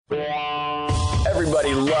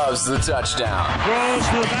Everybody loves the touchdown. Throws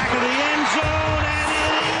to the back of the end zone, and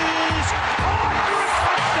it is caught for a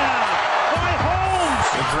touchdown by Holmes.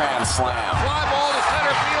 The grand slam. Fly ball to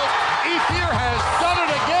center field. Ethier has done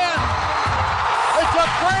it again. It's a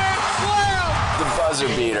grand slam. The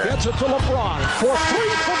buzzer beater. Gets it to LeBron for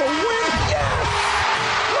three for the win. Yes!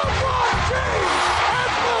 LeBron James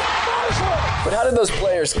at the buzzer. But how did those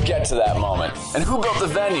players get to that moment? And who built the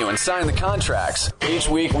venue and signed the contracts? Each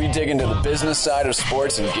week we dig into the business side of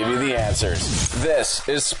sports and give you the answers. This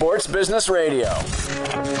is Sports Business Radio.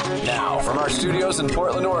 Now, from our studios in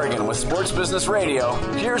Portland, Oregon with Sports Business Radio,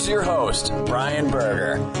 here's your host, Brian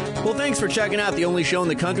Berger. Well, thanks for checking out the only show in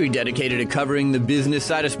the country dedicated to covering the business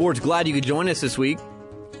side of sports. Glad you could join us this week.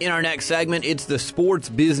 In our next segment, it's the Sports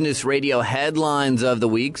Business Radio headlines of the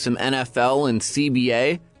week, some NFL and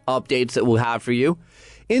CBA updates that we'll have for you.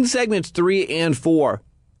 In segments 3 and 4,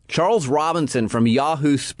 Charles Robinson from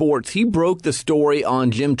Yahoo Sports, he broke the story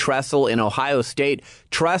on Jim Tressel in Ohio State.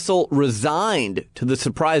 Tressel resigned to the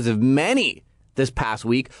surprise of many this past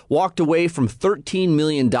week, walked away from $13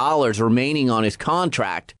 million remaining on his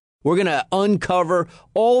contract. We're going to uncover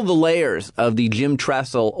all the layers of the Jim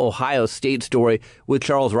Tressel Ohio State story with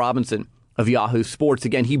Charles Robinson of Yahoo Sports.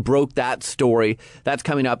 Again, he broke that story. That's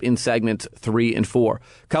coming up in segments 3 and 4.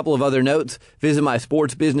 A couple of other notes. Visit my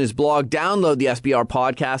sports business blog. Download the SBR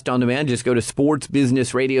podcast on demand. Just go to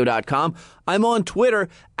sportsbusinessradio.com. I'm on Twitter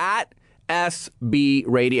at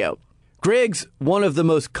SBRadio. Griggs, one of the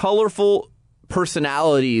most colorful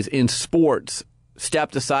personalities in sports,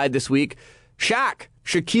 stepped aside this week.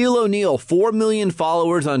 Shaquille O'Neal, 4 million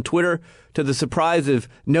followers on Twitter. To the surprise of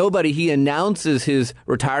nobody, he announces his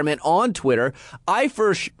retirement on Twitter. I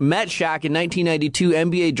first met Shaq in 1992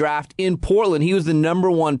 NBA draft in Portland. He was the number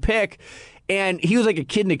 1 pick, and he was like a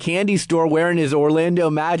kid in a candy store wearing his Orlando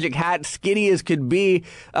Magic hat, skinny as could be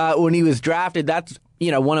when he was drafted. That's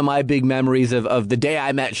one of my big memories of the day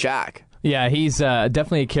I met Shaq. Yeah, he's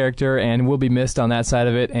definitely a character and will be missed on that side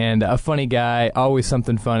of it, and a funny guy, always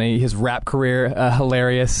something funny. His rap career,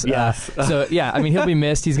 hilarious. Yes. He'll be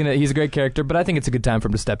missed. He's a great character, but I think it's a good time for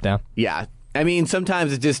him to step down. Yeah.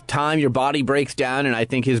 Sometimes it's just time, your body breaks down, and I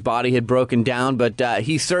think his body had broken down, but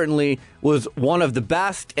he certainly was one of the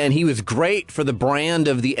best, and he was great for the brand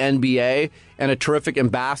of the NBA and a terrific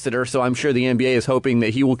ambassador, so I'm sure the NBA is hoping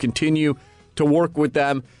that he will continue to work with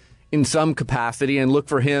them in some capacity and look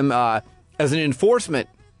for him as an enforcement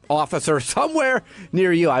officer somewhere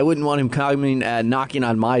near you. I wouldn't want him coming knocking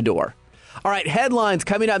on my door. All right, headlines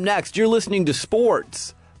coming up next. You're listening to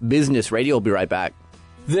Sports Business Radio. We'll be right back.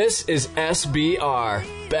 This is SBR.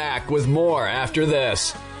 Back with more after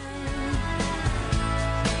this.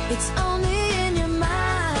 It's only in your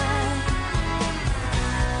mind.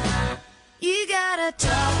 You gotta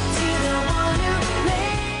talk to the one who made.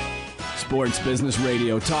 Sports Business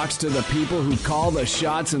Radio talks to the people who call the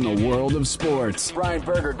shots in the world of sports. Brian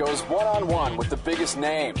Berger goes one-on-one with the biggest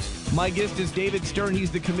names. My guest is David Stern. He's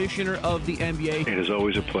the commissioner of the NBA. It is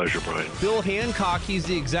always a pleasure, Brian. Bill Hancock, he's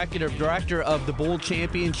the executive director of the Bowl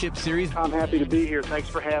Championship Series. I'm happy to be here. Thanks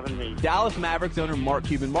for having me. Dallas Mavericks owner Mark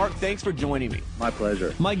Cuban. Mark, thanks for joining me. My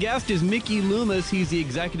pleasure. My guest is Mickey Loomis. He's the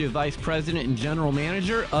executive vice president and general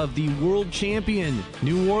manager of the world champion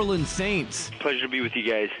New Orleans Saints. Pleasure to be with you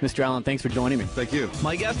guys. Mr. Allen, thanks for joining me. Thank you.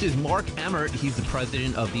 My guest is Mark Emmert. He's the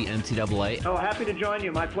president of the NCAA. Oh, happy to join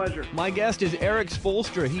you. My pleasure. My guest is Eric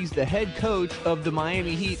Spoelstra. He's the head coach of the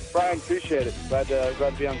Miami Heat. Brian, appreciate it. Glad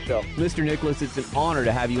to be on the show. Mr. Nicholas, it's an honor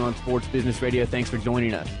to have you on Sports Business Radio. Thanks for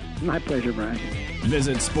joining us. My pleasure, Brian.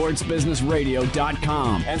 Visit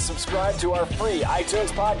sportsbusinessradio.com and subscribe to our free iTunes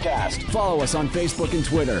podcast. Follow us on Facebook and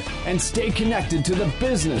Twitter and stay connected to the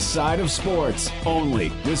business side of sports.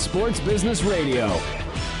 Only with Sports Business Radio.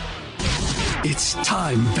 It's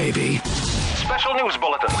time, baby. Special news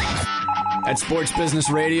bulletin. At Sports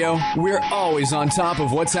Business Radio, we're always on top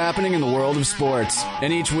of what's happening in the world of sports.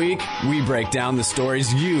 And each week, we break down the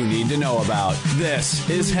stories you need to know about. This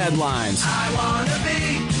is Headlines. I want to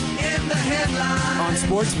be in the headlines. On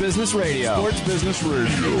Sports Business Radio. Sports Business Radio.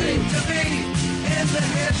 Everything to be in the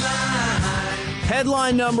headlines.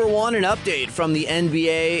 Headline number 1, an update from the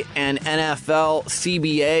NBA and NFL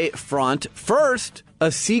CBA front. First,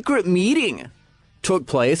 a secret meeting took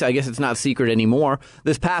place. I guess it's not secret anymore.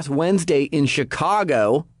 This past Wednesday in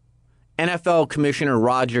Chicago, NFL Commissioner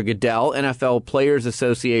Roger Goodell, NFL Players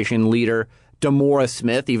Association leader DeMaurice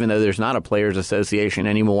Smith, even though there's not a Players Association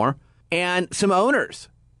anymore, and some owners,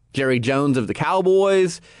 Jerry Jones of the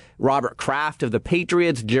Cowboys, Robert Kraft of the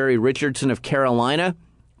Patriots, Jerry Richardson of Carolina.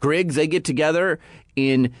 Griggs, they get together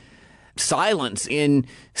in silence, in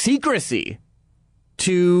secrecy,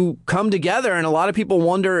 to come together. And a lot of people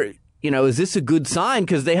wonder, is this a good sign?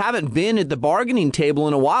 Because they haven't been at the bargaining table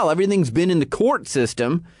in a while. Everything's been in the court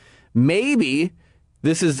system. Maybe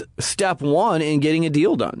this is step one in getting a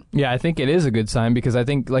deal done. Yeah, I think it is a good sign because I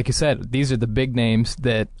think, like you said, these are the big names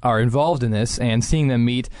that are involved in this, and seeing them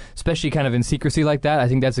meet, especially kind of in secrecy like that, I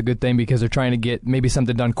think that's a good thing because they're trying to get maybe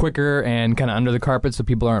something done quicker and kind of under the carpet so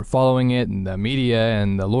people aren't following it, and the media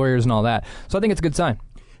and the lawyers and all that. So I think it's a good sign.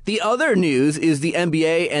 The other news is the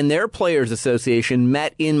NBA and their Players Association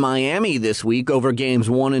met in Miami this week over games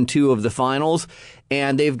 1 and 2 of the finals,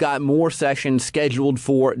 and they've got more sessions scheduled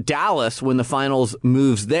for Dallas when the finals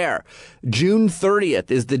moves there. June 30th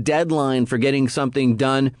is the deadline for getting something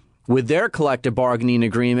done with their collective bargaining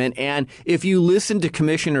agreement. And if you listen to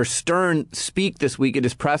Commissioner Stern speak this week at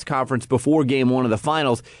his press conference before game 1 of the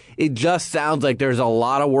finals, it just sounds like there's a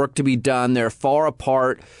lot of work to be done. They're far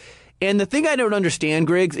apart. And the thing I don't understand,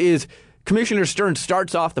 Griggs, is Commissioner Stern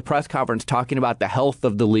starts off the press conference talking about the health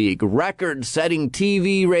of the league, record-setting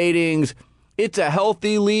TV ratings. It's a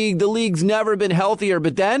healthy league. The league's never been healthier.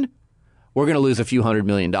 But then we're going to lose a few $100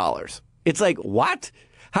 million. It's like, what?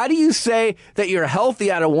 How do you say that you're healthy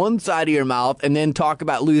out of one side of your mouth and then talk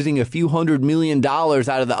about losing a few $100 million out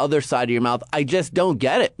of the other side of your mouth? I just don't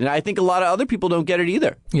get it. And I think a lot of other people don't get it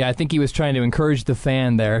either. Yeah, I think he was trying to encourage the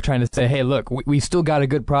fan there, trying to say, hey, look, we still got a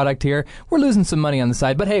good product here. We're losing some money on the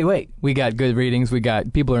side, but hey, wait, we got good ratings. We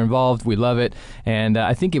got people are involved. We love it. And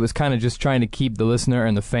I think it was kind of just trying to keep the listener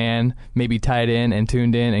and the fan maybe tied in and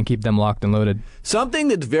tuned in and keep them locked and loaded. Something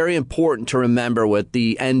that's very important to remember with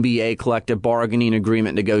the NBA collective bargaining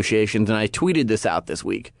agreement negotiations, and I tweeted this out this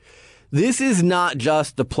week, this is not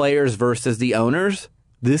just the players versus the owners.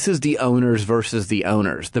 This is the owners versus the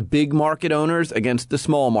owners. The big market owners against the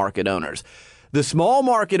small market owners. The small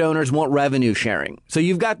market owners want revenue sharing. So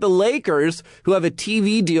you've got the Lakers who have a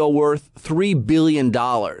TV deal worth $3 billion.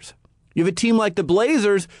 You have a team like the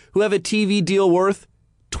Blazers who have a TV deal worth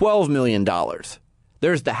 $12 million.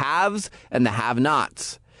 There's the haves and the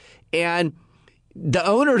have-nots. And the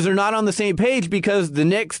owners are not on the same page because the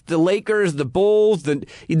Knicks, the Lakers, the Bulls,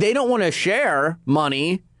 they don't want to share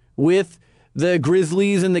money with the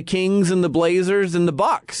Grizzlies and the Kings and the Blazers and the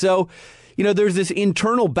Bucks. So, there's this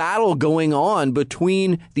internal battle going on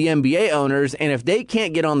between the NBA owners, and if they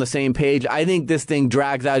can't get on the same page, I think this thing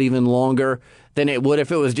drags out even longer than it would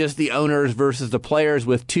if it was just the owners versus the players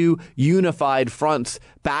with two unified fronts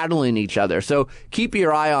battling each other. So keep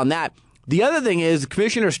your eye on that. The other thing is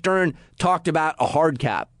Commissioner Stern talked about a hard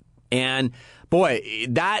cap. And boy,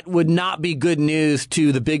 that would not be good news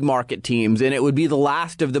to the big market teams. And it would be the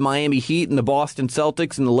last of the Miami Heat and the Boston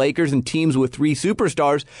Celtics and the Lakers and teams with 3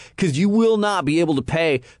 superstars, because you will not be able to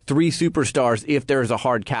pay 3 superstars if there's a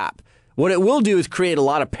hard cap. What it will do is create a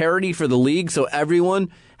lot of parity for the league so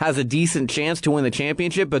everyone has a decent chance to win the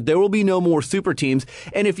championship, but there will be no more super teams.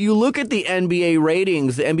 And if you look at the NBA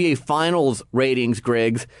ratings, the NBA Finals ratings,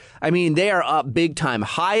 Griggs, I mean, they are up big time.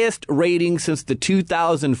 Highest ratings since the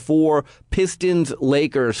 2004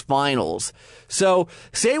 Pistons-Lakers Finals. So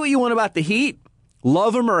say what you want about the Heat.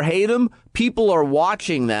 Love them or hate them, people are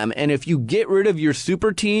watching them. And if you get rid of your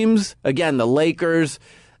super teams, again, the Lakers,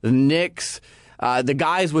 the Knicks, the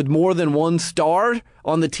guys with more than one star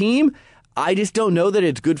on the team, I just don't know that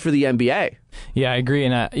it's good for the NBA. Yeah, I agree.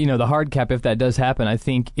 And, the hard cap, if that does happen, I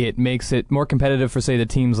think it makes it more competitive for, say, the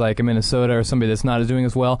teams like a Minnesota or somebody that's not doing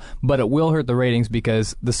as well. But it will hurt the ratings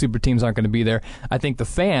because the super teams aren't going to be there. I think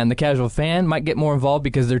the casual fan, might get more involved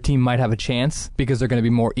because their team might have a chance because they're going to be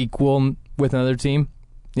more equal with another team,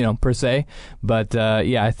 per se. But,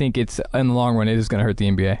 I think it's in the long run, it is going to hurt the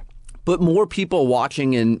NBA. But more people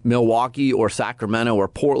watching in Milwaukee or Sacramento or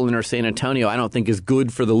Portland or San Antonio, I don't think is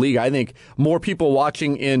good for the league. I think more people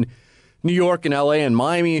watching in New York and LA and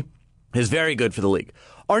Miami is very good for the league.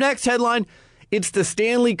 Our next headline, it's the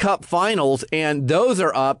Stanley Cup Finals, and those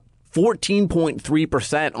are up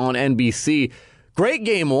 14.3% on NBC. Great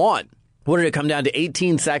game 1. What did it come down to?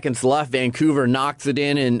 18 seconds left. Vancouver knocks it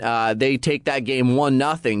in, and they take that game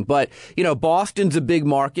 1-0. But, Boston's a big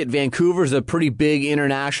market. Vancouver's a pretty big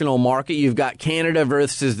international market. You've got Canada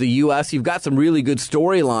versus the U.S. You've got some really good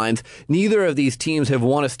storylines. Neither of these teams have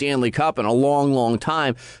won a Stanley Cup in a long, long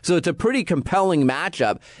time. So it's a pretty compelling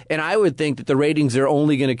matchup. And I would think that the ratings are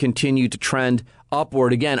only going to continue to trend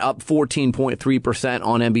upward, again, up 14.3%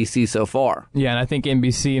 on NBC so far. Yeah, and I think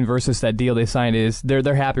NBC and versus that deal they signed is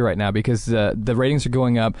they're happy right now because the ratings are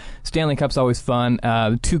going up. Stanley Cup's always fun.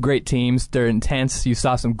 2 great teams. They're intense. You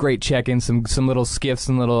saw some great check-ins, some little skiffs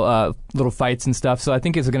and little fights and stuff. So I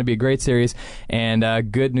think it's going to be a great series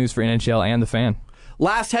and good news for NHL and the fan.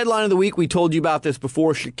 Last headline of the week, we told you about this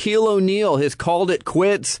before. Shaquille O'Neal has called it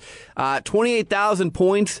quits. 28,000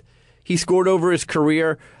 points. he scored over his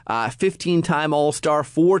career, 15-time All-Star,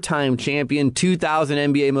 4-time champion,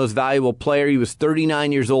 2000 NBA Most Valuable Player. He was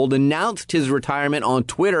 39 years old, announced his retirement on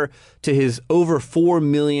Twitter to his over 4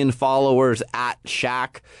 million followers at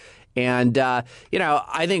Shaq. And, I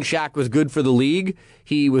think Shaq was good for the league.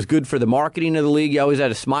 He was good for the marketing of the league. He always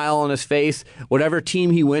had a smile on his face. Whatever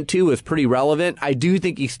team he went to was pretty relevant. I do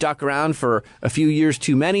think he stuck around for a few years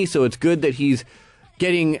too many, so it's good that he's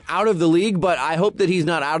getting out of the league, but I hope that he's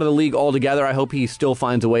not out of the league altogether. I hope he still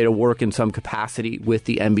finds a way to work in some capacity with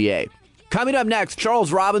the NBA. Coming up next,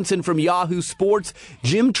 Charles Robinson from Yahoo Sports.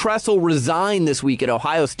 Jim Tressel resigned this week at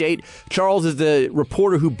Ohio State. Charles is the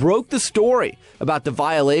reporter who broke the story about the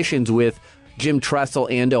violations with Jim Tressel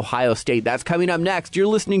and Ohio State. That's coming up next. You're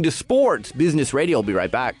listening to Sports Business Radio. I'll be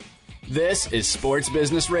right back. This is Sports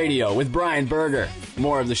Business Radio with Brian Berger.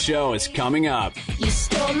 More of the show is coming up. You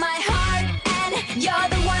stole my heart and you're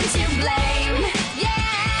the one to blame.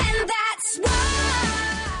 Yeah, and that's why.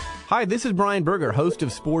 Hi, this is Brian Berger, host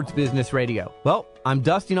of Sports Business Radio. Well, I'm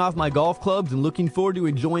dusting off my golf clubs and looking forward to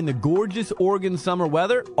enjoying the gorgeous Oregon summer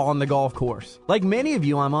weather on the golf course. Like many of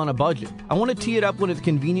you, I'm on a budget. I want to tee it up when it's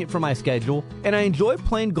convenient for my schedule, and I enjoy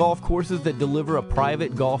playing golf courses that deliver a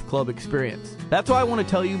private golf club experience. That's why I want to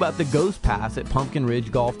tell you about the Ghost Pass at Pumpkin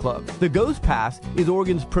Ridge Golf Club. The Ghost Pass is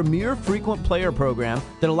Oregon's premier frequent player program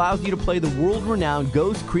that allows you to play the world-renowned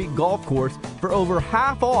Ghost Creek Golf Course for over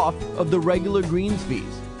half off of the regular greens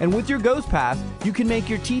fees. And with your Ghost Pass, you can make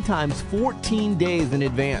your tee times 14 days in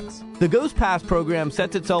advance. The Ghost Pass program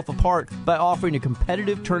sets itself apart by offering a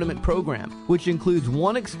competitive tournament program, which includes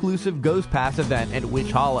one exclusive Ghost Pass event at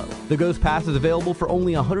Witch Hollow. The Ghost Pass is available for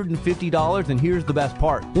only $150, and here's the best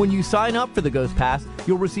part. When you sign up for the Ghost Pass,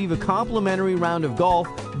 you'll receive a complimentary round of golf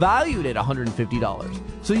valued at $150.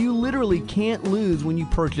 So you literally can't lose when you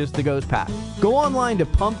purchase the Ghost Pass. Go online to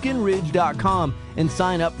pumpkinridge.com and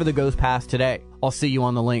sign up for the Ghost Pass today. I'll see you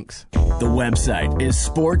on the links. The website is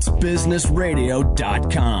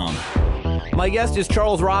sportsbusinessradio.com. My guest is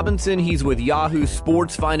Charles Robinson. He's with Yahoo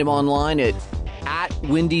Sports. Find him online at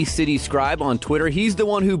Windy City Scribe on Twitter. He's the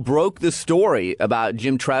one who broke the story about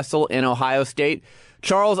Jim Tressel and Ohio State.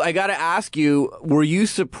 Charles, I got to ask you, were you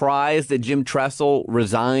surprised that Jim Tressel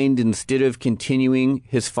resigned instead of continuing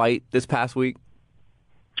his fight this past week?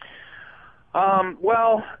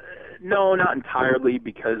 Well, no, not entirely,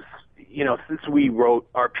 because since we wrote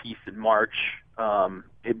our piece in March,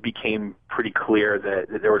 it became pretty clear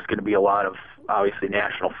that there was going to be a lot of, obviously,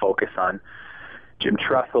 national focus on Jim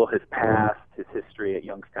Tressel, his past, his history at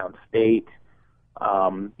Youngstown State,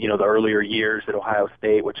 the earlier years at Ohio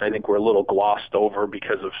State, which I think were a little glossed over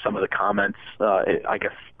because of some of the comments, I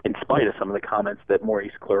guess in spite of some of the comments that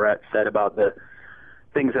Maurice Clarett said about the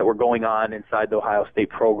things that were going on inside the Ohio State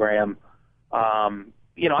program.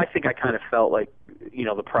 I think I kind of felt like,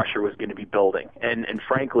 the pressure was going to be building. And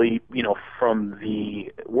frankly, from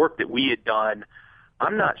the work that we had done,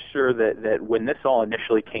 I'm not sure that when this all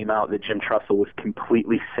initially came out that Jim Tressel was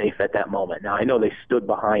completely safe at that moment. Now, I know they stood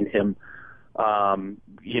behind him,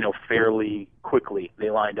 fairly quickly. They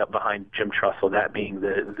lined up behind Jim Tressel, that being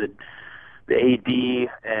the AD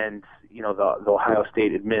and, the Ohio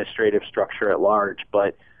State administrative structure at large.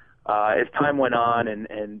 But as time went on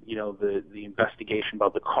and the investigation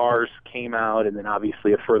about the cars came out, and then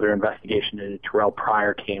obviously a further investigation into Terrell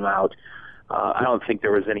Pryor came out, I don't think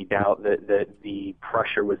there was any doubt that the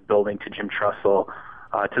pressure was building to Jim Tressel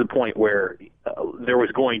to the point where there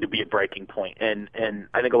was going to be a breaking point. And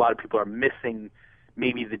I think a lot of people are missing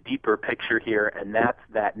maybe the deeper picture here, and that's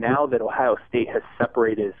that now that Ohio State has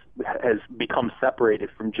become separated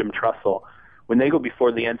from Jim Tressel, when they go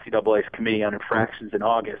before the NCAA's Committee on Infractions in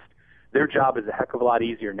August, their job is a heck of a lot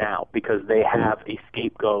easier now because they have a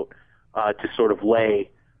scapegoat to sort of lay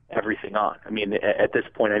everything on. I mean, at this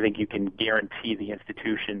point, I think you can guarantee the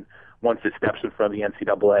institution, once it steps in front of the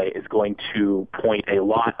NCAA, is going to point a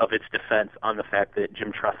lot of its defense on the fact that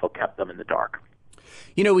Jim Tressel kept them in the dark.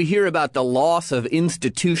 We hear about the loss of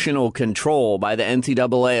institutional control by the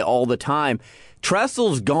NCAA all the time.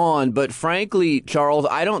 Tressel's gone, but frankly, Charles,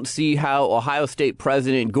 I don't see how Ohio State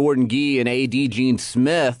President Gordon Gee and AD Gene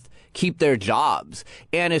Smith keep their jobs.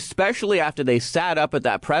 And especially after they sat up at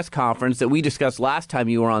that press conference that we discussed last time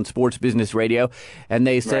you were on Sports Business Radio, and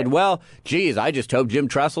they said, right. Well, geez, I just hope Jim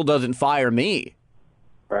Tressel doesn't fire me.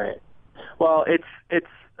 Right. Well, it's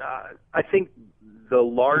I think the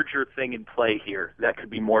larger thing in play here that could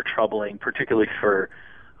be more troubling, particularly for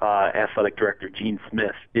athletic director Gene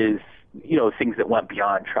Smith, is things that went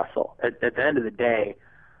beyond Tressel. At the end of the day,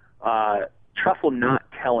 Tressel not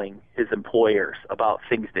telling his employers about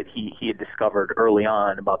things that he had discovered early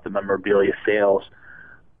on about the memorabilia sales.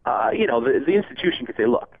 The institution could say,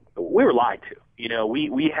 look, we were lied to.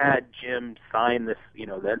 We had Jim sign this, the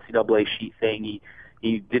NCAA sheet saying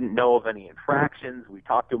he didn't know of any infractions. We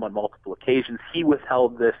talked to him on multiple occasions. He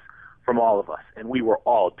withheld this from all of us, and we were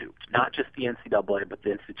all duped, not just the NCAA, but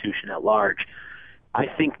the institution at large. I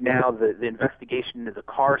think now the investigation into the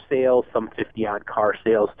car sales, some 50-odd car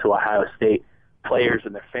sales to Ohio State players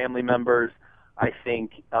and their family members, I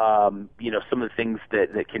think, some of the things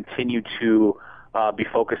that continue to be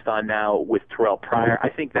focused on now with Terrell Pryor, I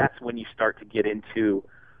think that's when you start to get into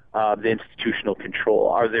the institutional control.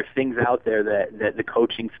 Are there things out there that the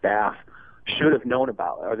coaching staff should have known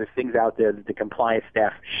about? Are there things out there that the compliance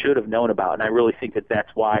staff should have known about? And I really think that that's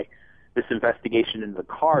why this investigation into the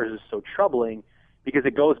cars is so troubling, because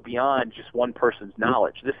it goes beyond just one person's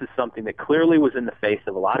knowledge. This is something that clearly was in the face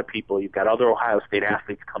of a lot of people. You've got other Ohio State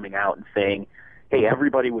athletes coming out and saying, hey,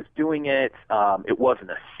 everybody was doing it. It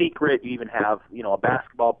wasn't a secret. You even have, a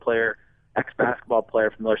basketball player, ex-basketball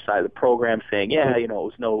player from the other side of the program saying, yeah, it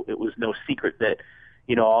was no secret that,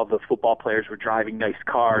 all the football players were driving nice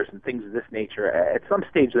cars and things of this nature. At some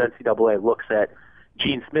stage, the NCAA looks at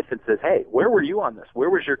Gene Smith and says, hey, where were you on this? Where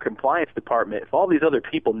was your compliance department? If all these other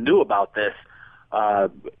people knew about this,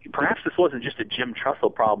 perhaps this wasn't just a Jim Tressel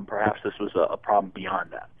problem. Perhaps this was a problem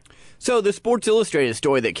beyond that. So the Sports Illustrated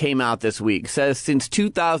story that came out this week says since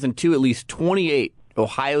 2002, at least 28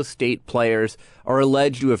 Ohio State players are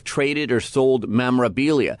alleged to have traded or sold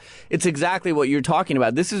memorabilia. It's exactly what you're talking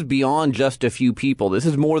about. This is beyond just a few people. This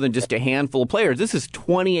is more than just a handful of players. This is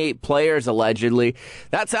 28 players allegedly.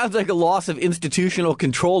 That sounds like a loss of institutional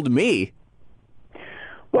control to me.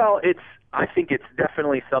 Well, I think it's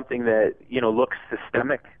definitely something that, looks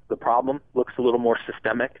systemic. The problem looks a little more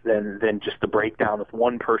systemic than just the breakdown of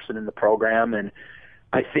one person in the program. And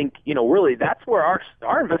I think, really that's where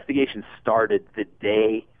our investigation started the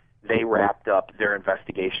day they wrapped up their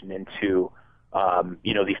investigation into,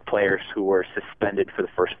 these players who were suspended for the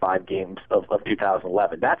first 5 games of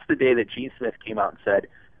 2011. That's the day that Gene Smith came out and said,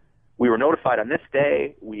 we were notified on this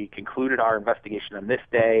day, we concluded our investigation on this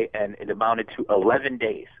day, and it amounted to 11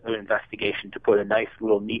 days of investigation to put a nice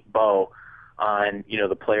little neat bow on,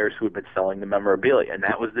 the players who had been selling the memorabilia. And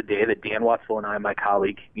that was the day that Dan Wetzel and I, my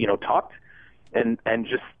colleague, talked and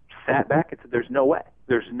just sat back and said, there's no way.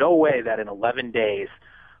 There's no way that in 11 days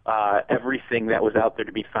everything that was out there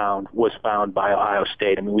to be found was found by Ohio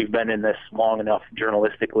State. I mean, we've been in this long enough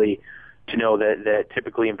journalistically to know that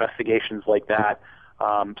typically investigations like that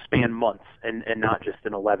span months and not just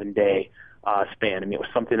an 11-day span. I mean, it was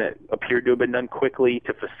something that appeared to have been done quickly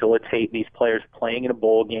to facilitate these players playing in a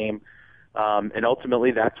bowl game. And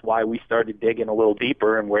ultimately, that's why we started digging a little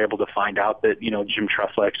deeper and were able to find out that, Jim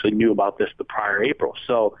Tressel actually knew about this the prior April.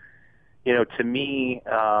 So, to me,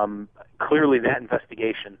 clearly that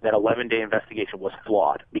investigation, that 11-day investigation was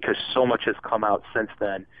flawed because so much has come out since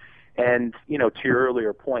then. And, to your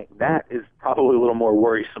earlier point, that is probably a little more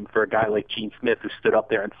worrisome for a guy like Gene Smith who stood up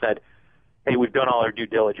there and said, hey, we've done all our due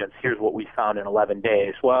diligence. Here's what we found in 11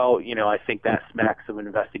 days. Well, I think that smacks of an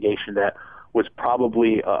investigation that was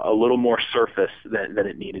probably a little more surface than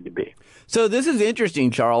it needed to be. So this is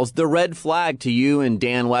interesting, Charles. The red flag to you and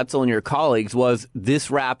Dan Wetzel and your colleagues was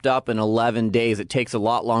this wrapped up in 11 days. It takes a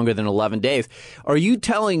lot longer than 11 days. Are you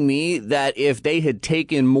telling me that if they had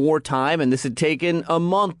taken more time and this had taken a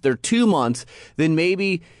month or 2 months, then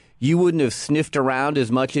maybe you wouldn't have sniffed around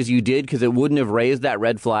as much as you did because it wouldn't have raised that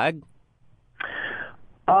red flag?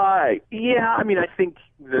 Yeah, I mean, I think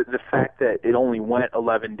the fact that it only went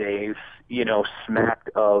 11 days, smacked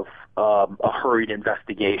of a hurried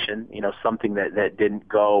investigation, something that didn't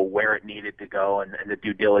go where it needed to go, and the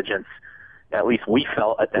due diligence, at least we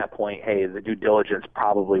felt at that point, hey, the due diligence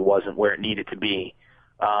probably wasn't where it needed to be.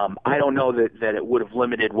 I don't know that it would have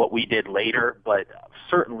limited what we did later, but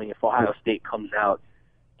certainly if Ohio State comes out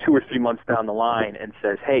 2 or 3 months down the line and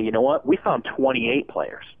says, hey, you know what, we found 28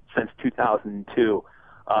 players since 2002.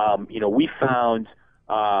 We found,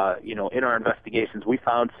 in our investigations, we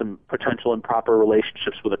found some potential improper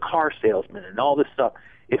relationships with a car salesman and all this stuff.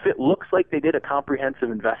 If it looks like they did a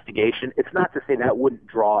comprehensive investigation, it's not to say that wouldn't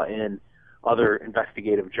draw in other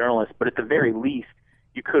investigative journalists, but at the very least,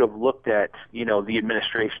 you could have looked at, the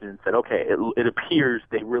administration and said, okay, it appears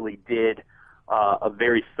they really did a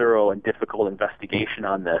very thorough and difficult investigation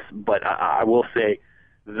on this. But I will say,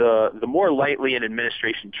 the more lightly an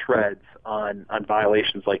administration treads on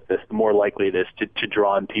violations like this, the more likely it is to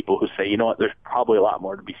draw in people who say, you know what, there's probably a lot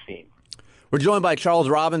more to be seen. We're joined by Charles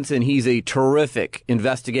Robinson. He's a terrific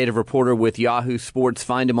investigative reporter with Yahoo Sports.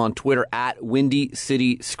 Find him on Twitter at Windy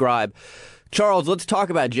City Scribe. Charles, let's talk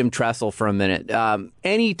about Jim Tressel for a minute.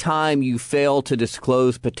 Anytime you fail to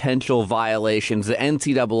disclose potential violations, the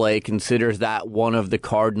NCAA considers that one of the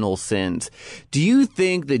cardinal sins. Do you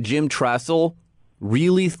think that Jim Tressel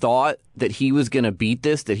really thought that he was going to beat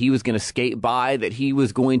this, that he was going to skate by, that he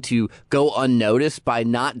was going to go unnoticed by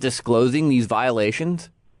not disclosing these violations?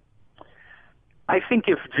 I think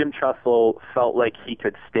if Jim Tressel felt like he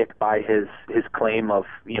could stick by his claim of,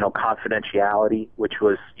 confidentiality, which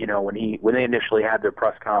was, when they initially had their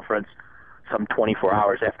press conference some 24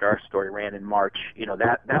 hours after our story ran in March,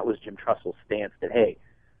 that was Jim Tressel's stance that, hey,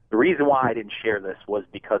 the reason why I didn't share this was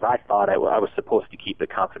because I thought I was supposed to keep it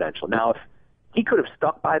confidential. Now, if he could have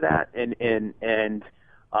stuck by that and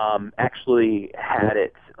actually had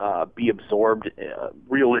it be absorbed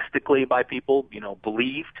realistically by people,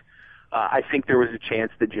 believed, I think there was a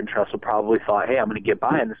chance that Jim Tressel probably thought, hey, I'm going to get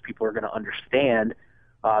by on this. People are going to understand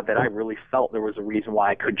that I really felt there was a reason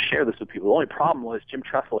why I couldn't share this with people. The only problem was Jim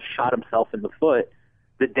Tressel shot himself in the foot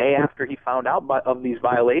the day after he found out of these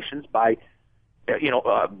violations by,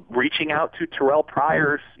 reaching out to Terrell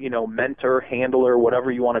Pryor's, mentor, handler,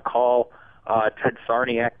 whatever you want to call Ted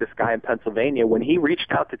Sarniak, this guy in Pennsylvania. When he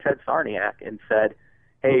reached out to Ted Sarniak and said,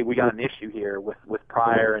 hey, we got an issue here with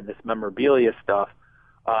Pryor and this memorabilia stuff,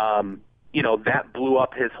 that blew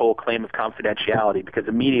up his whole claim of confidentiality, because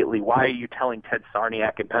immediately, why are you telling Ted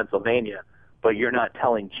Sarniak in Pennsylvania, but you're not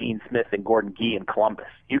telling Gene Smith and Gordon Gee in Columbus?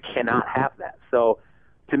 You cannot have that. So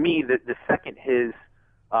to me, the second his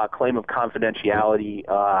claim of confidentiality,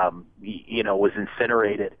 was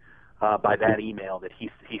incinerated by that email that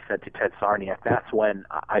he sent to Ted Sarniak, that's when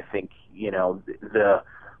I think,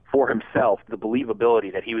 for himself, the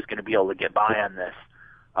believability that he was going to be able to get by on this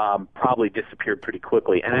probably disappeared pretty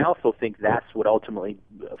quickly. And I also think that's what ultimately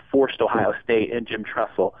forced Ohio State and Jim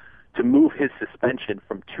Tressel to move his suspension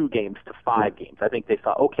from 2 games to 5 games. I think they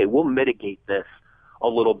thought, okay, we'll mitigate this a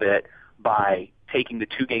little bit by taking the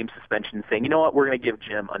 2-game suspension and saying, you know what, we're going to give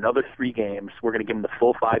Jim another 3 games. We're going to give him the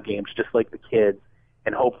full 5 games, just like the kids,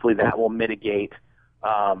 and hopefully that will mitigate,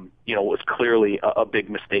 what was clearly a big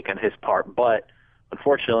mistake on his part. But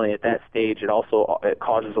unfortunately, at that stage, it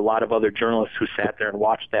causes a lot of other journalists who sat there and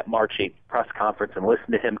watched that March 8th press conference and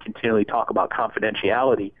listened to him continually talk about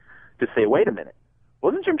confidentiality to say, wait a minute,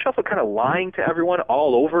 wasn't Jim Tressel kind of lying to everyone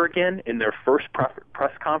all over again in their first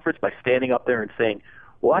press conference by standing up there and saying,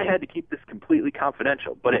 well, I had to keep this completely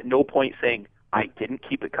confidential, but at no point saying, I didn't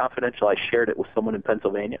keep it confidential, I shared it with someone in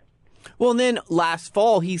Pennsylvania? Well, and then last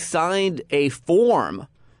fall, he signed a form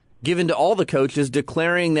given to all the coaches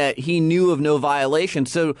declaring that he knew of no violation.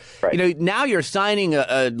 So, right. Now you're signing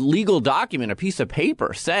a legal document, a piece of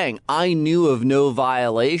paper saying, I knew of no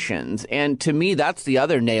violations. And to me, that's the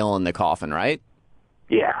other nail in the coffin, right?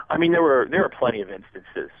 Yeah. I mean, there are plenty of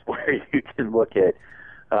instances where you can look at,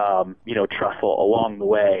 Tressel along the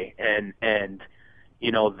way and the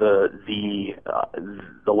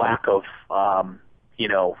lack of,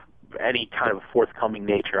 any kind of forthcoming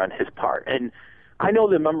nature on his part. And I know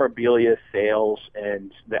the memorabilia sales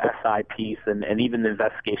and the SI piece and even the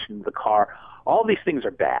investigation of the car, all these things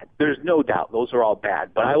are bad. There's no doubt those are all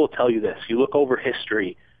bad. But I will tell you this, you look over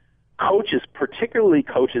history, coaches, particularly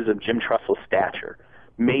coaches of Jim Tressel's stature,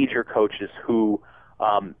 major coaches who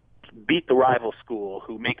beat the rival school,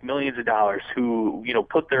 who make millions of dollars, who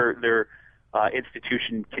put their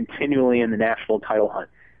institution continually in the national title hunt,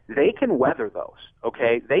 they can weather those,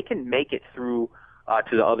 okay? They can make it through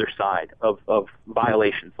to the other side of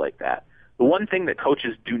violations like that. The one thing that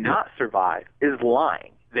coaches do not survive is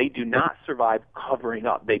lying. They do not survive covering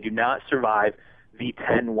up. They do not survive the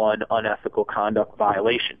 10-1 unethical conduct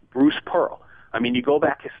violation. Bruce Pearl. I mean, you go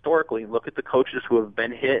back historically and look at the coaches who have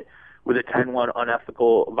been hit with a 10-1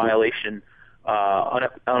 unethical violation,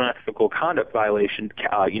 unethical conduct violation.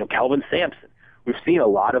 Kelvin Sampson. We've seen a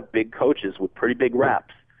lot of big coaches with pretty big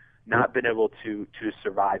reps not been able to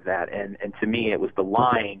survive that. And to me, it was the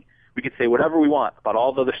lying. We could say whatever we want about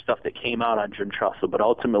all the other stuff that came out on Jim Tressel, but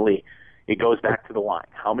ultimately it goes back to the lying.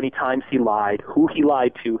 How many times he lied, who he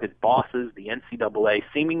lied to, his bosses, the NCAA,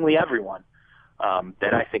 seemingly everyone,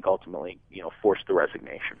 that I think ultimately, forced the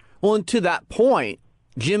resignation. Well, and to that point,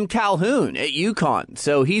 Jim Calhoun at UConn.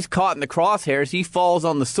 So he's caught in the crosshairs. He falls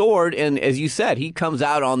on the sword, and as you said, he comes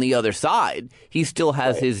out on the other side. He still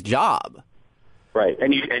has his job. Right,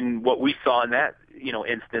 and what we saw in that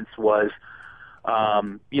instance was,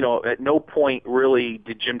 at no point really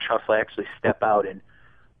did Jim Tressel actually step out and,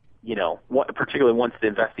 particularly once the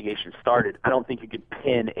investigation started, I don't think you could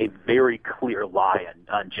pin a very clear lie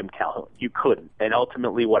on Jim Calhoun. You couldn't, and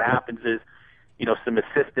ultimately what happens is, some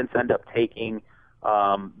assistants end up taking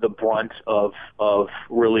the brunt of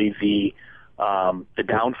really the the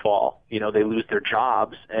downfall. They lose their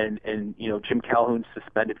jobs, and Jim Calhoun's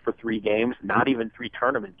suspended for 3 games, not even 3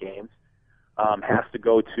 tournament games, has to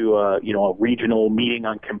go to a regional meeting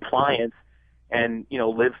on compliance, and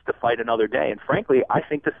lives to fight another day. And frankly, I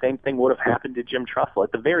think the same thing would have happened to Jim Tressel.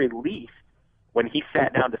 At the very least, when he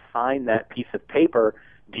sat down to sign that piece of paper,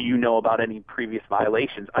 do you know about any previous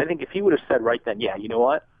violations? I think if he would have said right then, yeah, you know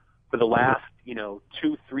what, for the last 2,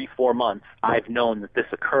 3, 4 months, I've known that this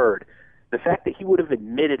occurred. The fact that he would have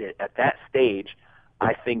admitted it at that stage,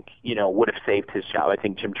 I think, would have saved his job. I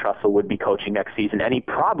think Jim Tressel would be coaching next season, and he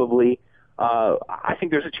probably, I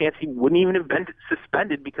think there's a chance he wouldn't even have been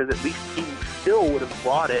suspended, because at least he still would have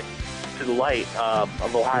brought it to the light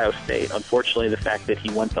of Ohio State. Unfortunately, the fact that he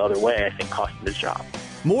went the other way, I think, cost him his job.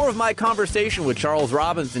 More of my conversation with Charles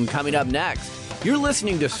Robinson coming up next. You're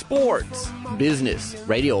listening to Sports Business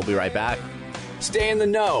Radio. We'll be right back. Stay in the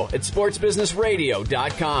know at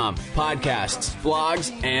sportsbusinessradio.com. Podcasts,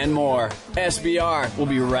 blogs, and more. SBR will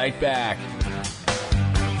be right back.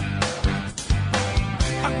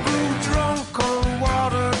 I grew drunk on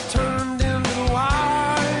water turned into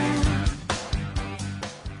wine.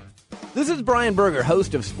 This is Brian Berger,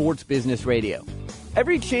 host of Sports Business Radio.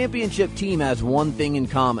 Every championship team has one thing in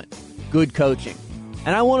common: good coaching.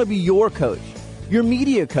 And I want to be your coach, your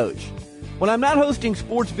media coach. When I'm not hosting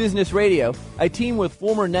Sports Business Radio, I team with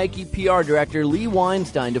former Nike PR director Lee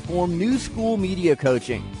Weinstein to form New School Media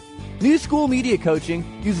Coaching. New School Media Coaching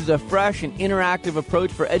uses a fresh and interactive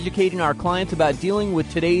approach for educating our clients about dealing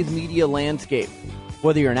with today's media landscape.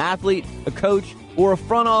 Whether you're an athlete, a coach, or a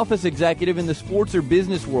front office executive in the sports or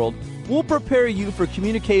business world, we'll prepare you for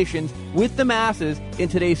communications with the masses in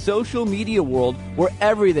today's social media world where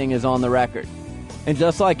everything is on the record. And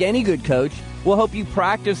just like any good coach, we'll help you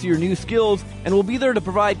practice your new skills, and we'll be there to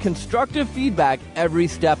provide constructive feedback every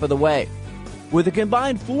step of the way. With a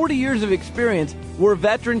combined 40 years of experience, we're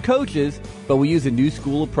veteran coaches, but we use a new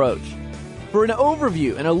school approach. For an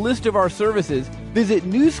overview and a list of our services, visit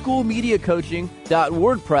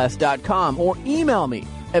newschoolmediacoaching.wordpress.com or email me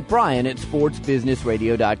at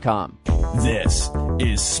brian@sportsbusinessradio.com. This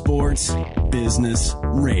is Sports Business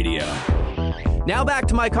Radio. Now back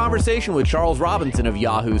to my conversation with Charles Robinson of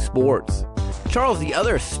Yahoo Sports. Charles, the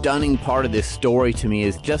other stunning part of this story to me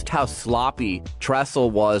is just how sloppy Tressel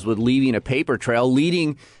was with leaving a paper trail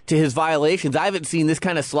leading to his violations. I haven't seen this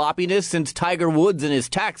kind of sloppiness since Tiger Woods and his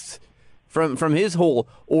texts from his whole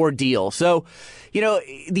ordeal. So,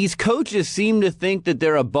 these coaches seem to think that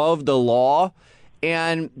they're above the law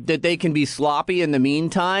and that they can be sloppy in the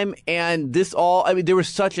meantime. And there was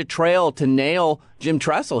such a trail to nail Jim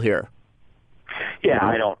Tressel here.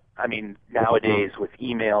 Yeah, nowadays with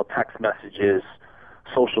email, text messages,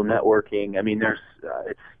 social networking,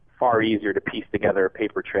 it's far easier to piece together a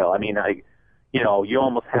paper trail. You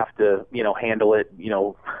almost have to, handle it,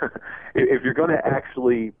 if you're going to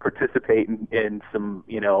actually participate in some,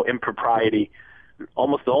 impropriety,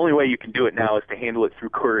 almost the only way you can do it now is to handle it through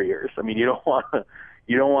couriers. You don't want to,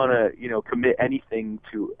 commit anything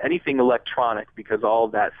electronic, because all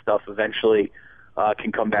of that stuff eventually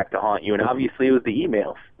can come back to haunt you. And obviously it was the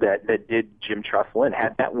emails that did Jim Tressel in.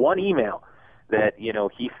 Had that one email that,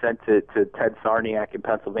 he sent to Ted Sarniak in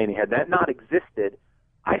Pennsylvania, had that not existed,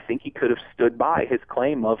 I think he could have stood by his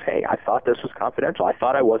claim of, hey, I thought this was confidential. I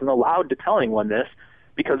thought I wasn't allowed to tell anyone this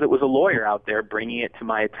because it was a lawyer out there bringing it to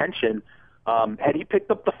my attention. Had he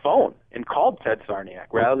picked up the phone and called Ted Sarniak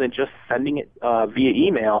rather than just sending it via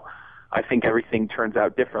email, I think everything turns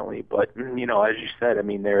out differently. But, as you said,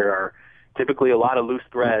 there are typically a lot of loose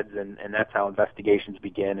threads, and that's how investigations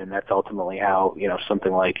begin, and that's ultimately how,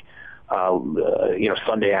 something like,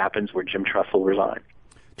 Sunday happens where Jim Tressel resigned.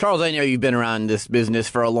 Charles, I know you've been around this business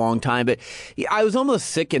for a long time, but I was almost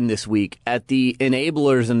sickened this week at the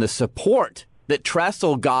enablers and the support that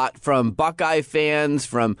Tressel got from Buckeye fans,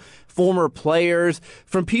 from former players,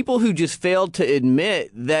 from people who just failed to admit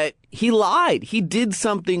that he lied. He did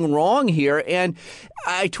something wrong here. And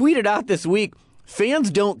I tweeted out this week, fans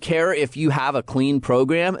don't care if you have a clean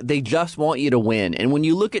program. They just want you to win. And when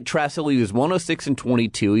you look at Tressel, he was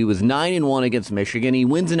 106-22. He was 9-1 against Michigan. He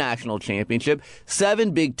wins a national championship,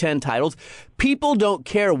 7 Big Ten titles. People don't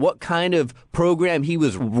care what kind of program he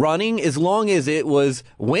was running as long as it was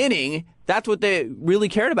winning. That's what they really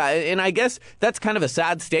cared about. And I guess that's kind of a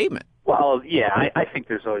sad statement. Well, yeah, I think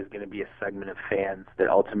there's always going to be a segment of fans that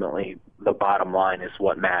ultimately the bottom line is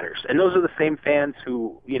what matters. And those are the same fans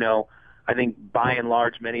who, I think by and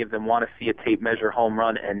large, many of them want to see a tape measure home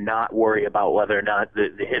run and not worry about whether or not the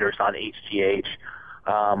hitter's on HGH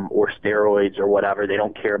or steroids or whatever. They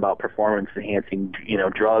don't care about performance-enhancing,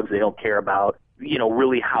 drugs. They don't care about,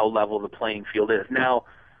 really how level the playing field is. Now,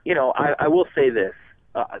 I will say this.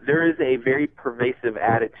 There is a very pervasive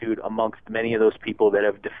attitude amongst many of those people that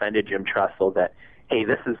have defended Jim Tressel that, hey,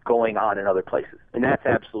 this is going on in other places. And that's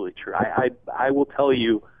absolutely true. I will tell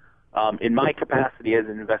you, in my capacity as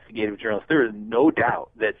an investigative journalist, there is no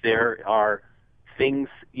doubt that there are things,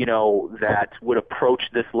 that would approach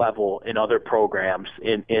this level in other programs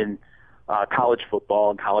in college football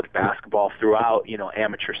and college basketball throughout,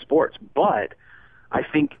 amateur sports. But I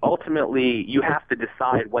think ultimately you have to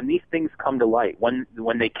decide when these things come to light, when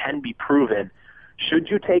they can be proven, should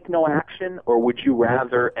you take no action, or would you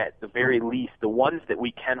rather, at the very least, the ones that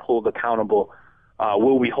we can hold accountable,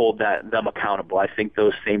 will we hold them accountable? I think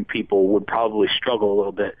those same people would probably struggle a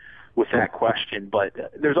little bit with that question, but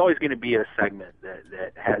there's always going to be a segment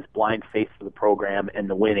that has blind faith for the program and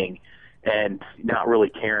the winning and not really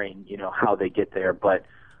caring, how they get there. But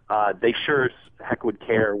they sure as heck would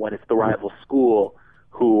care when it's the rival school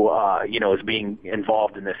who, is being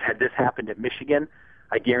involved in this. Had this happened at Michigan,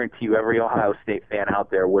 I guarantee you every Ohio State fan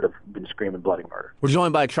out there would have been screaming bloody murder. We're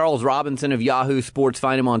joined by Charles Robinson of Yahoo Sports.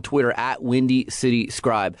 Find him on Twitter at Windy City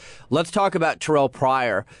Scribe. Let's talk about Terrell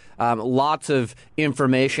Pryor. Lots of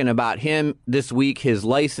information about him this week. His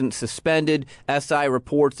license suspended. SI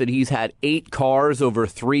reports that he's had 8 cars over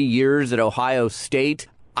 3 years at Ohio State.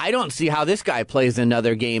 I don't see how this guy plays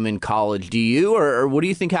another game in college. Do you? Or what do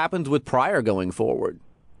you think happens with Pryor going forward?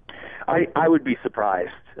 I would be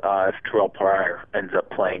surprised if Terrell Pryor ends up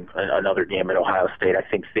playing another game at Ohio State. I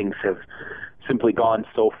think things have simply gone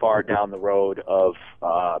so far down the road of,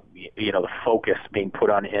 the focus being put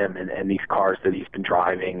on him and these cars that he's been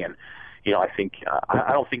driving. And, I think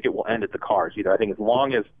I don't think it will end at the cars either. I think as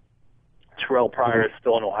long as Terrell Pryor is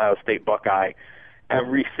still an Ohio State Buckeye,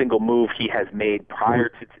 every single move he has made prior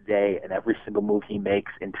to today and every single move he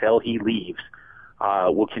makes until he leaves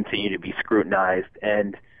will continue to be scrutinized.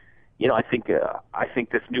 And, I think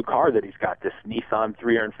this new car that he's got, this Nissan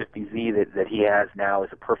 350Z that he has now, is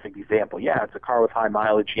a perfect example. Yeah, it's a car with high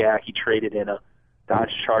mileage. Yeah, he traded in a Dodge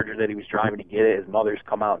Charger that he was driving to get it. His mother's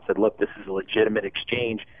come out and said, look, this is a legitimate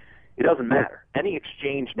exchange. It doesn't matter. Any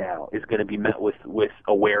exchange now is going to be met with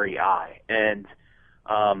a wary eye. And,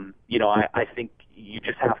 I think you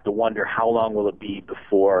just have to wonder how long will it be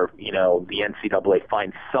before, the NCAA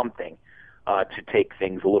finds something to take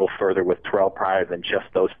things a little further with Terrell Pryor than just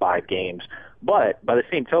those 5 games. But by the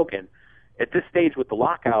same token, at this stage with the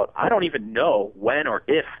lockout, I don't even know when or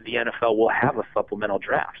if the NFL will have a supplemental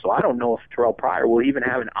draft. So I don't know if Terrell Pryor will even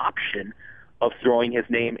have an option of throwing his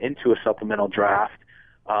name into a supplemental draft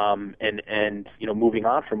and moving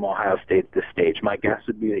on from Ohio State at this stage. My guess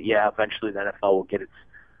would be that, eventually the NFL will get its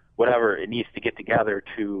whatever it needs to get together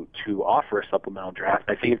to offer a supplemental draft.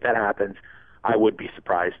 I think if that happens, I would be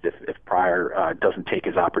surprised if Pryor doesn't take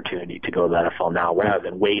his opportunity to go to the NFL now rather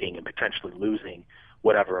than waiting and potentially losing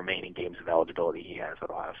whatever remaining games of eligibility he has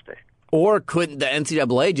at Ohio State. Or couldn't the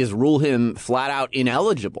NCAA just rule him flat out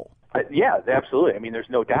ineligible? Yeah, absolutely. I mean, there's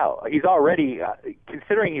no doubt. He's already,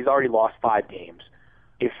 considering he's already lost 5 games,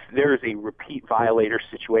 if there's a repeat violator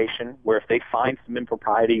situation where if they find some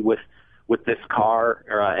impropriety with this car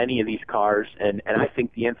or any of these cars, and I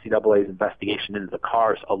think the NCAA's investigation into the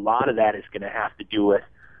cars, a lot of that is going to have to do with,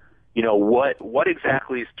 what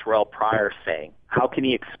exactly is Terrell Pryor saying? How can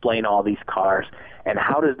he explain all these cars, and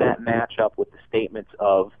how does that match up with the statements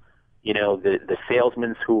of, the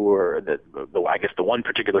salesmen who were I guess the one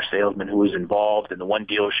particular salesman who was involved and the one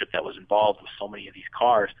dealership that was involved with so many of these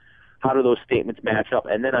cars? How do those statements match up?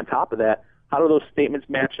 And then on top of that, how do those statements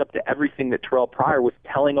match up to everything that Terrell Pryor was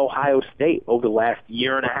telling Ohio State over the last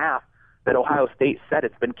year and a half that Ohio State said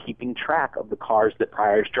it's been keeping track of the cars that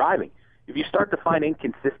Pryor's driving? If you start to find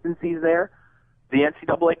inconsistencies there, the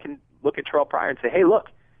NCAA can look at Terrell Pryor and say, hey, look,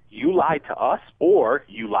 you lied to us or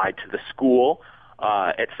you lied to the school.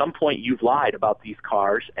 At some point you've lied about these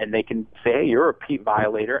cars, and they can say, hey, you're a repeat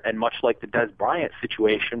violator. And much like the Des Bryant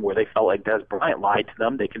situation where they felt like Des Bryant lied to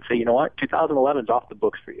them, they can say, you know what, 2011 is off the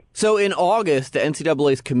books for you. So in August, the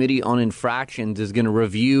NCAA's Committee on Infractions is going to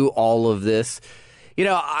review all of this.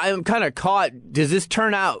 I'm kind of caught. Does this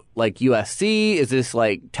turn out like USC? Is this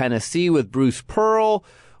like Tennessee with Bruce Pearl?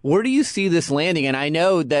 Where do you see this landing? And I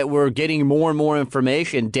know that we're getting more and more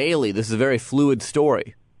information daily. This is a very fluid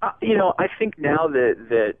story. I think now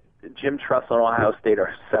that Jim Tressel and Ohio State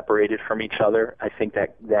are separated from each other, I think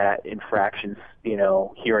that infractions,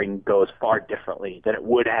 hearing goes far differently than it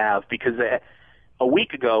would have, because a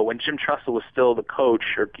week ago when Jim Tressel was still the coach,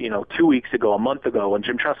 or 2 weeks ago, a month ago, when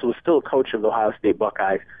Jim Tressel was still a coach of the Ohio State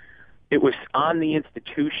Buckeyes, it was on the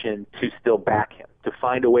institution to still back him, to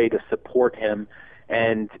find a way to support him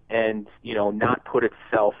and not put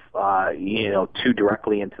itself too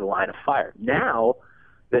directly into the line of fire. Now,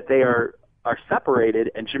 that they are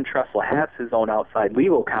separated and Jim Tressel has his own outside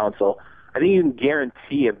legal counsel, I think you can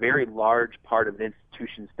guarantee a very large part of the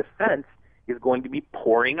institution's defense is going to be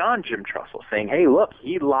pouring on Jim Tressel, saying, hey, look,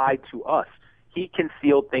 he lied to us. He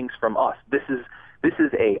concealed things from us. This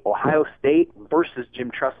is a Ohio State versus Jim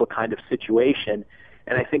Tressel kind of situation,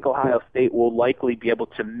 and I think Ohio State will likely be able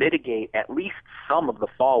to mitigate at least some of the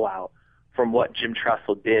fallout from what Jim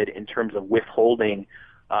Tressel did in terms of withholding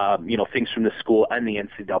things from the school and the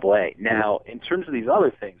NCAA. Now, in terms of these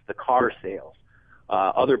other things, the car sales,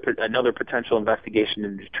 another potential investigation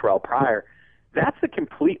into Terrell Pryor, that's a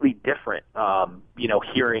completely different,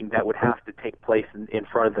 hearing that would have to take place in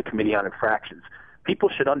front of the Committee on Infractions. People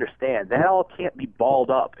should understand that all can't be balled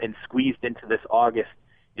up and squeezed into this August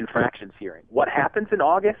infractions hearing. What happens in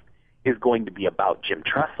August is going to be about Jim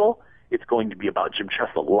Tressel. It's going to be about Jim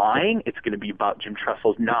Tressel lying. It's going to be about Jim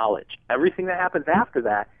Tressel's knowledge. Everything that happens after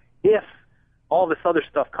that, if all this other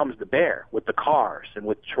stuff comes to bear with the cars and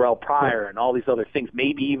with Terrell Pryor and all these other things,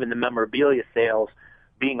 maybe even the memorabilia sales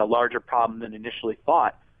being a larger problem than initially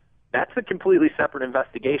thought, that's a completely separate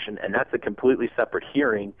investigation, and that's a completely separate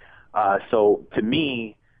hearing. So to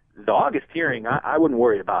me, the August hearing, I wouldn't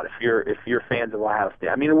worry about it if you're fans of Ohio State.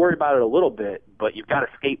 I mean, I worry about it a little bit, but you've got a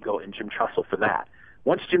scapegoat in Jim Tressel for that.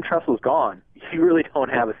 Once Jim Tressel's gone, you really don't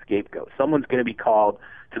have a scapegoat. Someone's going to be called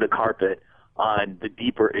to the carpet on the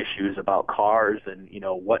deeper issues about cars and,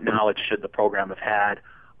 what knowledge should the program have had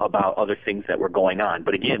about other things that were going on.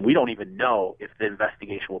 But again, we don't even know if the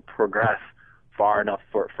investigation will progress far enough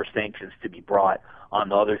for sanctions to be brought on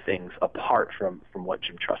the other things apart from what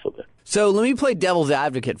Jim Tressel did. So let me play devil's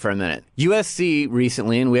advocate for a minute. USC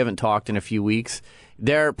recently, and we haven't talked in a few weeks,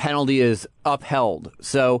 their penalty is upheld.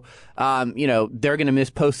 So, they're going to miss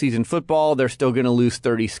postseason football. They're still going to lose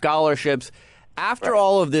 30 scholarships. After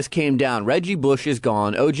all of this came down, Reggie Bush is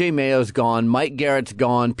gone, O.J. Mayo's gone, Mike Garrett's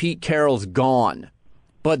gone, Pete Carroll's gone.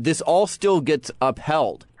 But this all still gets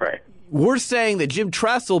upheld. Right. We're saying that Jim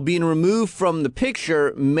Tressel being removed from the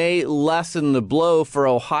picture may lessen the blow for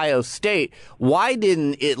Ohio State. Why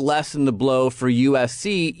didn't it lessen the blow for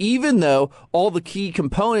USC, even though all the key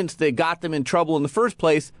components that got them in trouble in the first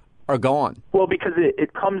place are gone? Well, because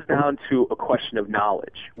it comes down to a question of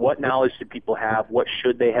knowledge. What knowledge do people have? What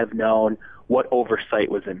should they have known? What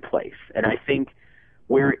oversight was in place? And I think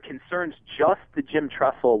where it concerns just the Jim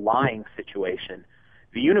Tressel lying situation,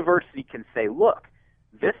 the university can say, look,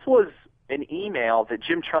 this was an email that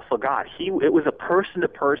Jim Tressel got. It was a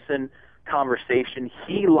person-to-person conversation.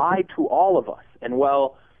 He lied to all of us. And, the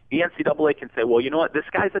NCAA can say, well, you know what, this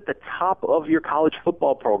guy's at the top of your college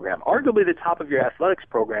football program, arguably the top of your athletics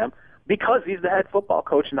program, because he's the head football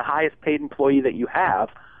coach and the highest paid employee that you have.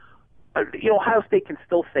 Ohio State can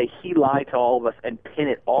still say he lied to all of us and pin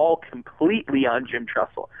it all completely on Jim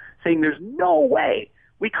Tressel, saying there's no way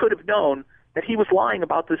we could have known that he was lying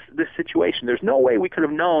about this situation. There's no way we could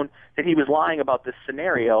have known that he was lying about this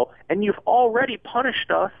scenario, and you've already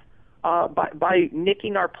punished us by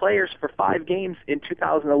nicking our players for 5 games in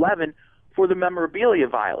 2011 for the memorabilia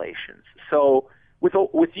violations. So with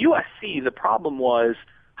USC, the problem was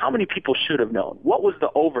how many people should have known? What was the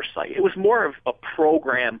oversight? It was more of a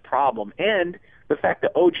program problem, and the fact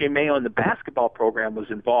that O.J. Mayo and the basketball program was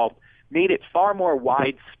involved made it far more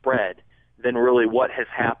widespread than really what has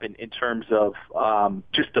happened in terms of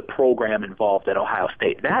just the program involved at Ohio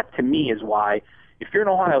State. That, to me, is why if you're an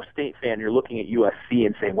Ohio State fan, you're looking at USC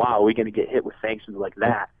and saying, wow, are we going to get hit with sanctions like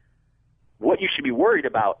that? What you should be worried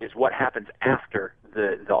about is what happens after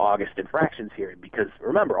the August infractions hearing, because,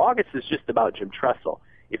 remember, August is just about Jim Tressel.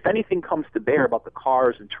 If anything comes to bear about the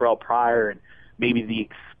cars and Terrell Pryor and maybe the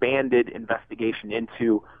expanded investigation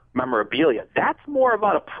into memorabilia, that's more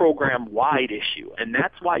about a program-wide issue, and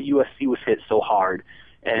that's why USC was hit so hard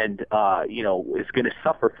and, is going to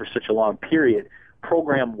suffer for such a long period.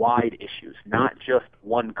 Program-wide issues, not just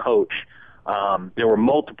one coach. There were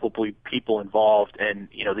multiple people involved, and,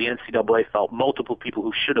 the NCAA felt multiple people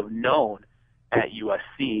who should have known at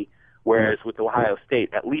USC, whereas with Ohio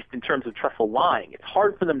State, at least in terms of Tressel lying, it's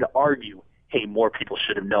hard for them to argue, hey, more people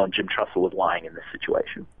should have known Jim Tressel was lying in this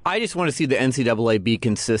situation. I just want to see the NCAA be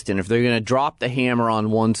consistent. If they're going to drop the hammer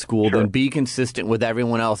on one school, then be consistent with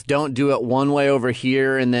everyone else. Don't do it one way over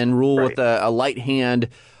here and then rule with a light hand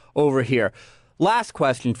over here. Last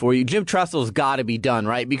question for you. Jim Tressel's got to be done,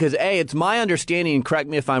 right? Because, A, it's my understanding, and correct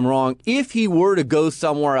me if I'm wrong, if he were to go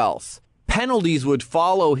somewhere else, penalties would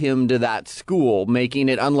follow him to that school, making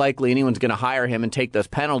it unlikely anyone's going to hire him and take those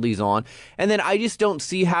penalties on. And then I just don't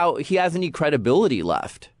see how he has any credibility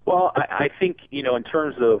left. Well, I think, in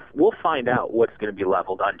terms of, we'll find out what's going to be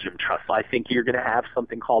leveled on Jim Tressel. I think you're going to have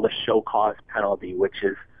something called a show cause penalty, which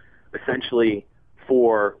is essentially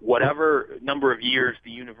for whatever number of years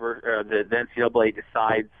the NCAA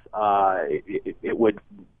decides it would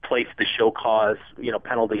place the show cause,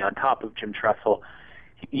 penalty on top of Jim Tressel.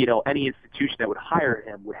 Any institution that would hire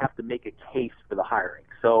him would have to make a case for the hiring.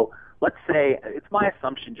 So let's say, it's my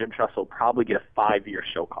assumption Jim Tressel will probably get a 5-year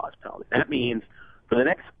show cause penalty. That means for the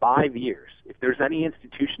next 5 years, if there's any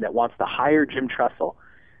institution that wants to hire Jim Tressel,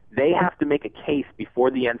 they have to make a case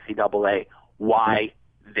before the NCAA why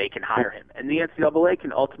they can hire him. And the NCAA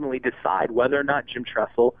can ultimately decide whether or not Jim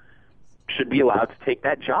Tressel should be allowed to take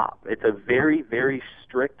that job. It's a very, very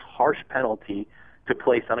strict, harsh penalty to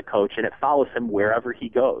place on a coach, and it follows him wherever he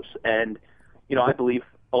goes. And, I believe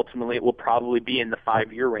ultimately it will probably be in the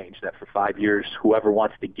 5-year range, that for 5 years, whoever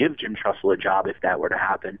wants to give Jim Tressel a job, if that were to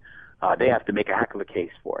happen, they have to make a heck of a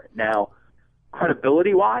case for it. Now,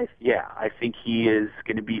 credibility-wise, yeah, I think he is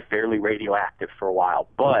going to be fairly radioactive for a while,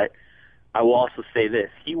 but I will also say this.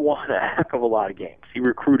 He won a heck of a lot of games. He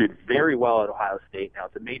recruited very well at Ohio State. Now,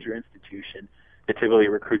 it's a major institution that typically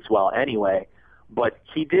recruits well anyway, but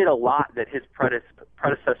he did a lot that his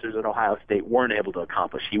predecessors at Ohio State weren't able to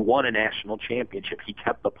accomplish. He won a national championship. He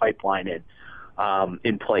kept the pipeline in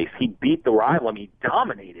place. He beat the rival. He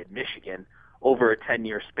dominated Michigan over a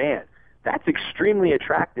 10-year span. That's extremely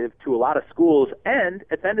attractive to a lot of schools, and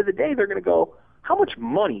at the end of the day, they're going to go, how much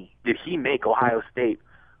money did he make Ohio State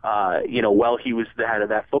while he was the head of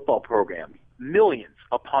that football program? Millions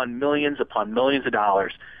upon millions upon millions of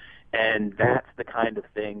dollars. And that's the kind of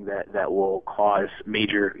thing that will cause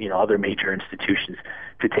other major institutions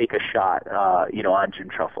to take a shot, on Jim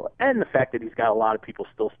Tressel. And the fact that he's got a lot of people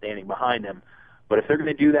still standing behind him. But if they're going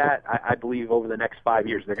to do that, I believe over the next 5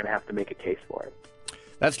 years, they're going to have to make a case for it.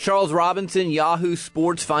 That's Charles Robinson, Yahoo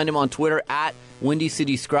Sports. Find him on Twitter at Windy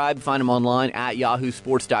City Scribe. Find him online at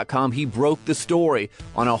yahoosports.com. He broke the story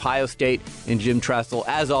on Ohio State and Jim Tressel.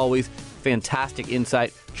 As always, fantastic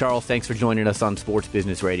insight. Charles, thanks for joining us on Sports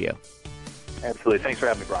Business Radio. Absolutely. Thanks for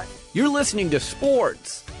having me, Brian. You're listening to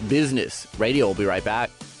Sports Business Radio. We'll be right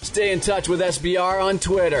back. Stay in touch with SBR on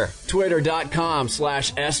Twitter.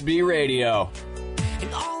 Twitter.com/SB Radio.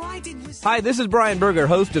 Hi, this is Brian Berger,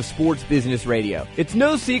 host of Sports Business Radio. It's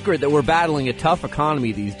no secret that we're battling a tough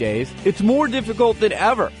economy these days. It's more difficult than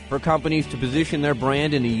ever for companies to position their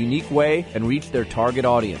brand in a unique way and reach their target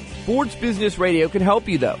audience. Sports Business Radio can help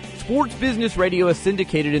you, though. Sports Business Radio is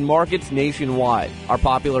syndicated in markets nationwide. Our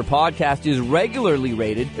popular podcast is regularly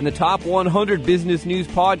rated in the top 100 business news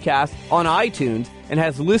podcasts on iTunes and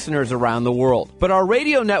has listeners around the world. But our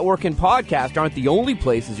radio network and podcast aren't the only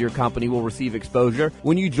places your company will receive exposure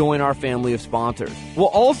when you join our family of sponsors. We'll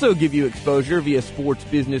also give you exposure via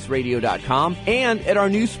sportsbusinessradio.com and at our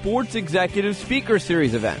new Sports Executive Speaker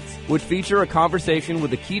Series events, which feature a conversation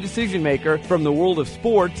with a key decision maker from the world of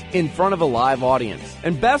sports in front of a live audience.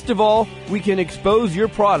 And best of all, we can expose your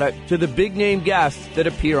product to the big name guests that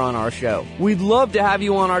appear on our show. We'd love to have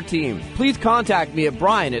you on our team. Please contact me at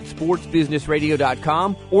Brian at sportsbusinessradio.com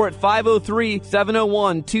or at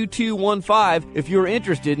 503-701-2215 if you're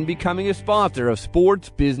interested in becoming a sponsor of Sports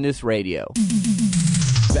Business Radio.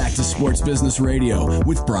 Back to Sports Business Radio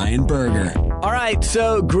with Brian Berger. All right,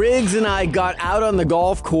 so Griggs and I got out on the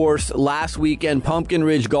golf course last weekend. Pumpkin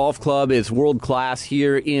Ridge Golf Club is world class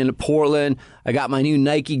here in Portland. I got my new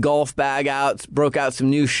Nike golf bag out, broke out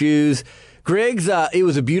some new shoes. Griggs, it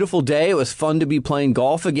was a beautiful day. It was fun to be playing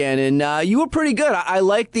golf again, and you were pretty good. I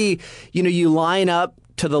like you line up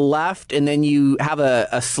to the left, and then you have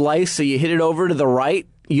a slice, so you hit it over to the right.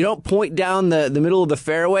 You don't point down the middle of the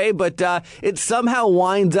fairway, but it somehow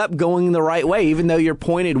winds up going the right way, even though you're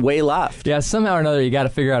pointed way left. Yeah, somehow or another, you got to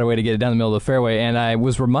figure out a way to get it down the middle of the fairway, and I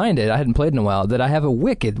was reminded, I hadn't played in a while, that I have a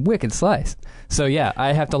wicked slice. So, yeah,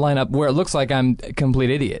 I have to line up where it looks like I'm a complete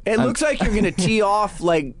idiot. It looks like you're going to tee off,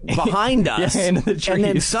 behind us. Yeah, into the trees. And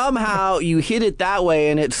then somehow you hit it that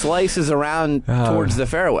way, and it slices around towards the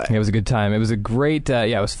fairway. It was a good time. It was a great,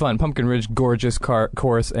 it was fun. Pumpkin Ridge, gorgeous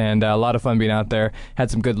course, and a lot of fun being out there. Had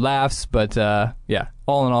some good laughs, but,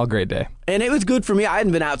 all in all, great day. And it was good for me. I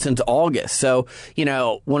hadn't been out since August. So,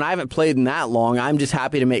 when I haven't played in that long, I'm just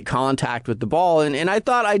happy to make contact with the ball. And I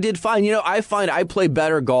thought I did fine. I find I play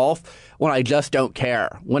better golf when I just don't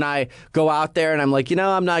care. When I go out there and I'm like,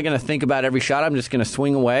 I'm not going to think about every shot. I'm just going to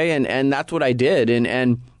swing away. And that's what I did.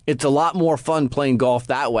 And it's a lot more fun playing golf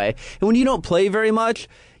that way. And when you don't play very much,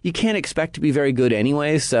 you can't expect to be very good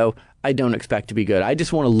anyway. So I don't expect to be good. I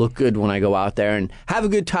just want to look good when I go out there and have a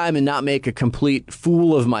good time and not make a complete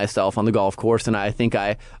fool of myself on the golf course. And I think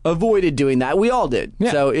I avoided doing that. We all did.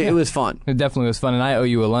 Yeah, so it was fun. It definitely was fun. And I owe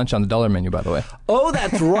you a lunch on the dollar menu, by the way. Oh,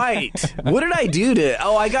 that's right. What did I do to?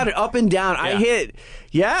 Oh, I got it up and down. I hit.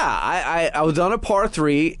 Yeah, I was on a par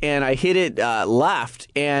 3 and I hit it left,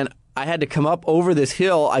 and I had to come up over this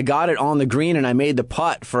hill. I got it on the green and I made the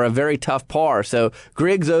putt for a very tough par. So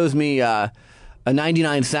Griggs owes me a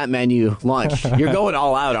 99-cent menu lunch. You're going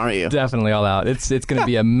all out, aren't you? Definitely all out. It's going to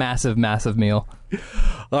be a massive, massive meal.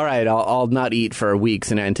 All right, I'll not eat for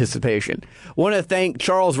weeks in anticipation. Want to thank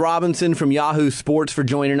Charles Robinson from Yahoo Sports for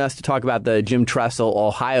joining us to talk about the Jim Tressel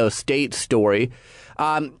Ohio State story.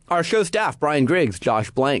 Our show staff, Brian Griggs,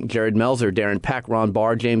 Josh Blank, Jared Melzer, Darren Peck, Ron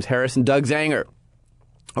Barr, James Harrison, Doug Zanger.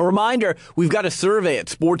 A reminder, we've got a survey at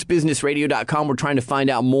sportsbusinessradio.com. We're trying to find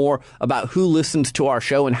out more about who listens to our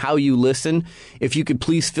show and how you listen. If you could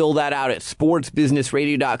please fill that out at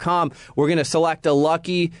sportsbusinessradio.com. We're going to select a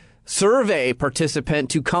lucky survey participant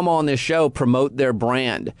to come on this show, promote their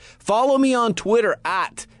brand. Follow me on Twitter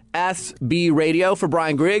at SB Radio. For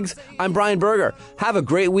Brian Griggs, I'm Brian Berger. Have a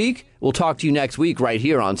great week. We'll talk to you next week right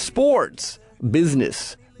here on Sports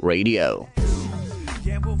Business Radio.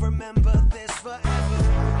 Yeah, we'll remember this forever.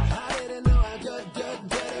 I didn't know how good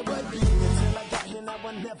it would be until I got here. Now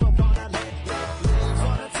I never wanna let go.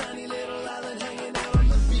 On a tiny little island hanging out on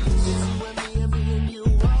the beach. It's you and me and you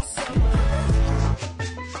all summer.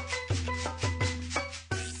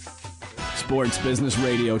 Sports Business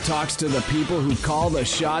Radio talks to the people who call the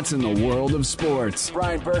shots in the world of sports.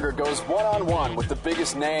 Brian Berger goes one-on-one with the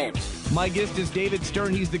biggest names. My guest is David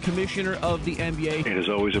Stern. He's the commissioner of the NBA. It is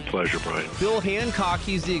always a pleasure, Brian. Bill Hancock,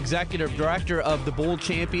 he's the executive director of the Bowl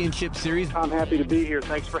Championship Series. I'm happy to be here.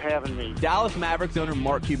 Thanks for having me. Dallas Mavericks owner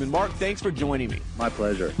Mark Cuban. Mark, thanks for joining me. My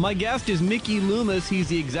pleasure. My guest is Mickey Loomis. He's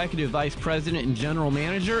the executive vice president and general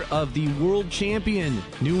manager of the world champion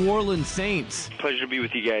New Orleans Saints. Pleasure to be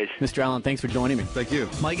with you guys. Mr. Allen, thanks for joining me. Thank you.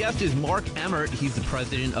 My guest is Mark Emmert. He's the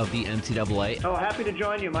president of the NCAA. Oh, happy to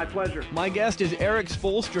join you. My pleasure. My guest is Eric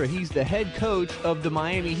Spoelstra. He's the head coach of the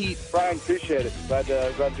Miami Heat. Brian, appreciate it. Glad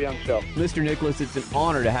to be on the show. Mr. Nicholas, it's an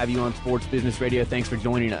honor to have you on Sports Business Radio. Thanks for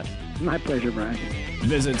joining us. My pleasure, Brian.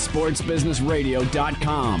 Visit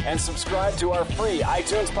sportsbusinessradio.com And subscribe to our free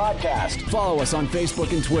iTunes podcast. Follow us on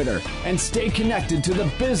Facebook and Twitter, and stay connected to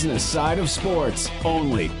the business side of sports.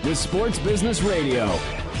 Only with Sports Business Radio.